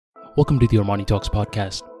Welcome to the ArmaniTalks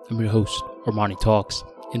podcast. I'm your host,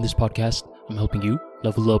 ArmaniTalks. In this podcast, I'm helping you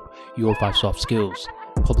level up your 5 soft skills: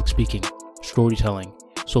 public speaking, storytelling,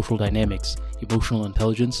 social dynamics, emotional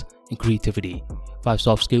intelligence, and creativity. 5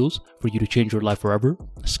 soft skills for you to change your life forever,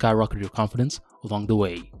 skyrocket your confidence along the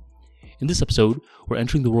way. In this episode, we're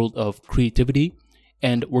entering the world of creativity,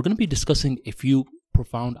 and we're going to be discussing a few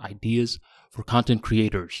profound ideas for content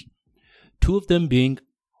creators. 2 of them being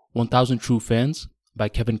 1,000 True Fans by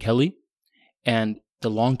Kevin Kelly and The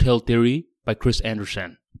Long Tail Theory by Chris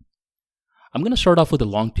Anderson. I'm going to start off with the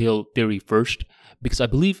long tail theory first because I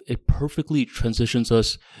believe it perfectly transitions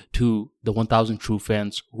us to the 1,000 True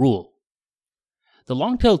Fans rule. The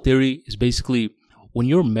long tail theory is basically when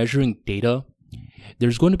you're measuring data,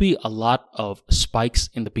 there's going to be a lot of spikes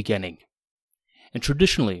in the beginning. And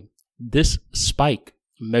traditionally, this spike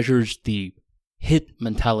measures the hit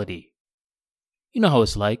mentality. You know how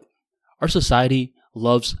it's like. Our society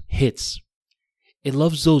loves hits. It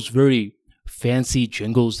loves those very fancy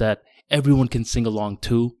jingles that everyone can sing along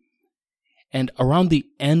to. And around the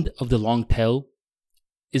end of the long tail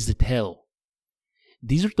is the tail.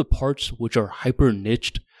 These are the parts which are hyper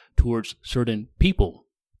niched towards certain people.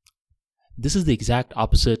 This is the exact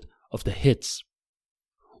opposite of the hits,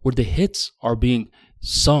 where the hits are being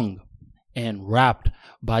sung and rapped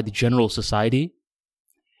by the general society.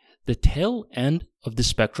 The tail end of the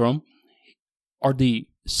spectrum are the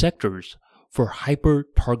sectors for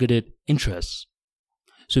hyper-targeted interests.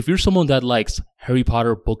 So if you're someone that likes Harry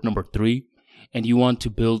Potter book number 3 and you want to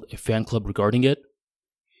build a fan club regarding it,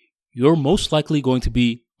 you're most likely going to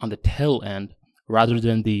be on the tail end rather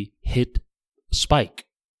than the hit spike.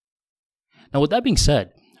 Now, with that being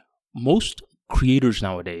said, most creators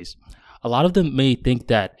nowadays, a lot of them may think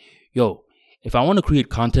that, if I want to create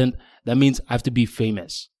content, that means I have to be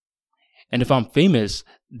famous. And if I'm famous,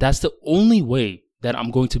 that's the only way that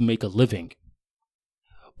I'm going to make a living.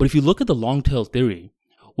 But if you look at the long tail theory,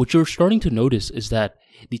 what you're starting to notice is that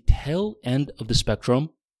the tail end of the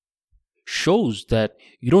spectrum shows that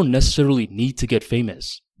you don't necessarily need to get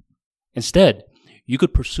famous. Instead, you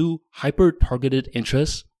could pursue hyper-targeted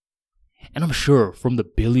interests. And I'm sure from the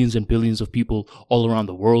billions and billions of people all around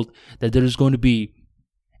the world that there is going to be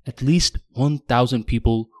at least 1,000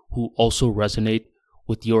 people who also resonate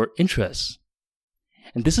with your interests.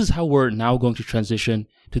 And this is how we're now going to transition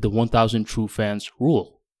to the 1,000 True Fans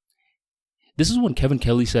rule. This is when Kevin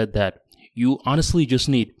Kelly said that you honestly just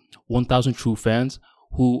need 1,000 true fans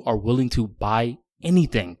who are willing to buy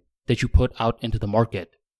anything that you put out into the market.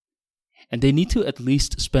 And they need to at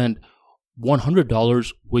least spend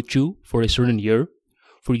 $100 with you for a certain year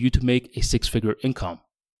for you to make a 6-figure income.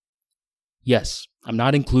 Yes, I'm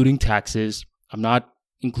not including taxes. I'm not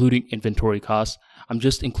including inventory costs. I'm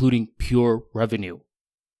just including pure revenue.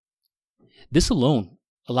 This alone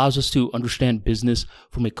allows us to understand business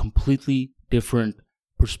from a completely different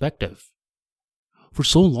perspective. For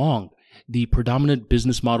so long, the predominant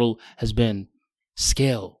business model has been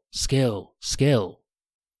scale, scale, scale.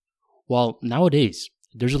 While nowadays,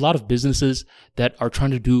 there's a lot of businesses that are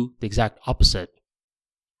trying to do the exact opposite.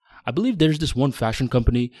 I believe there's this one fashion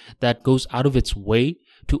company that goes out of its way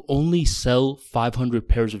to only sell 500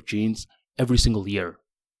 pairs of jeans every single year.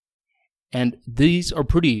 And these are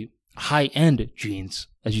pretty high-end jeans,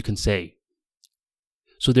 as you can say.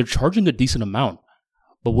 So they're charging a decent amount.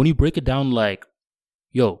 But when you break it down like,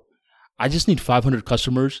 I just need 500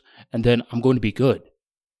 customers and then I'm going to be good.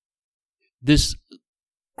 This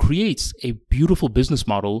creates a beautiful business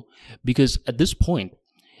model because at this point,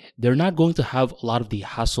 they're not going to have a lot of the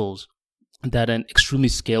hassles that an extremely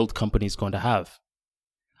scaled company is going to have.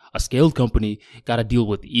 A scaled company got to deal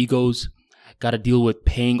with egos, got to deal with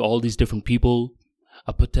paying all these different people,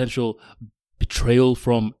 a potential betrayal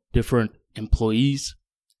from different employees,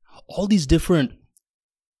 all these different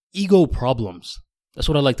ego problems. That's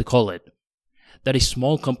what I like to call it, that a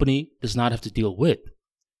small company does not have to deal with.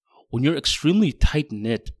 When you're extremely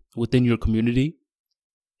tight-knit within your community,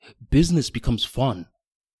 business becomes fun.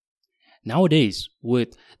 Nowadays,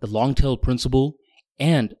 with the long tail principle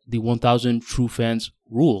and the 1,000 True Fans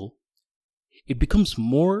rule, it becomes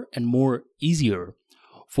more and more easier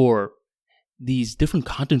for these different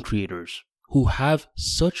content creators who have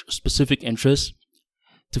such specific interests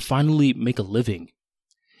to finally make a living.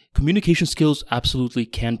 Communication skills absolutely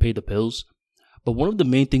can pay the bills, but one of the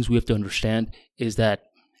main things we have to understand is that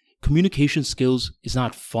communication skills is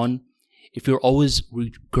not fun if you're always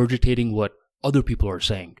regurgitating what other people are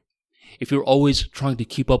saying. If you're always trying to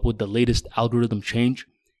keep up with the latest algorithm change,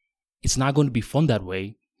 it's not going to be fun that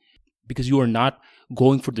way because you are not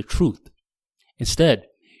going for the truth. Instead,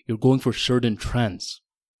 you're going for certain trends.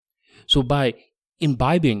 So by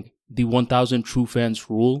imbibing the 1000 true fans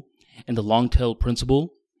rule and the long tail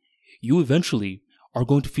principle, you eventually are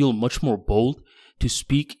going to feel much more bold to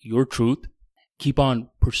speak your truth, keep on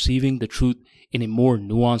perceiving the truth in a more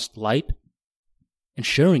nuanced light, and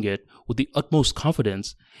sharing it with the utmost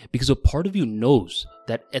confidence, because a part of you knows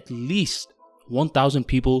that at least 1000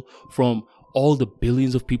 people from all the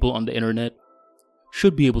billions of people on the internet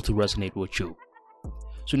should be able to resonate with you.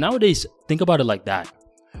 So nowadays, think about it like that.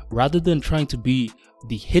 Rather than trying to be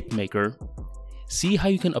the hit maker, see how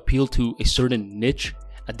you can appeal to a certain niche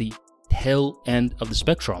at the tail end of the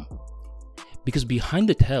spectrum. Because behind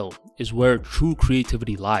the tail is where true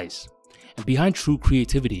creativity lies. And behind true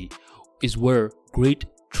creativity is where great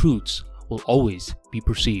truths will always be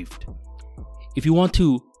perceived. If you want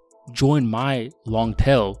to join my long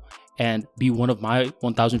tail and be one of my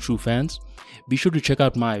 1000 true fans, be sure to check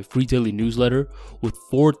out my free daily newsletter with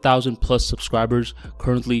 4,000 plus subscribers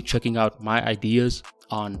currently checking out my ideas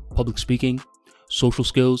on public speaking, social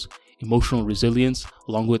skills, emotional resilience,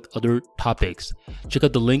 along with other topics. Check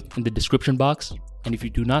out the link in the description box. And if you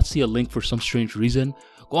do not see a link for some strange reason,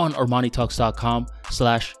 go on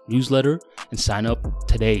ArmaniTalks.com/newsletter and sign up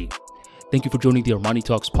today. Thank you for joining the Armani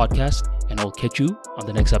Talks podcast, and I'll catch you on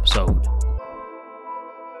the next episode.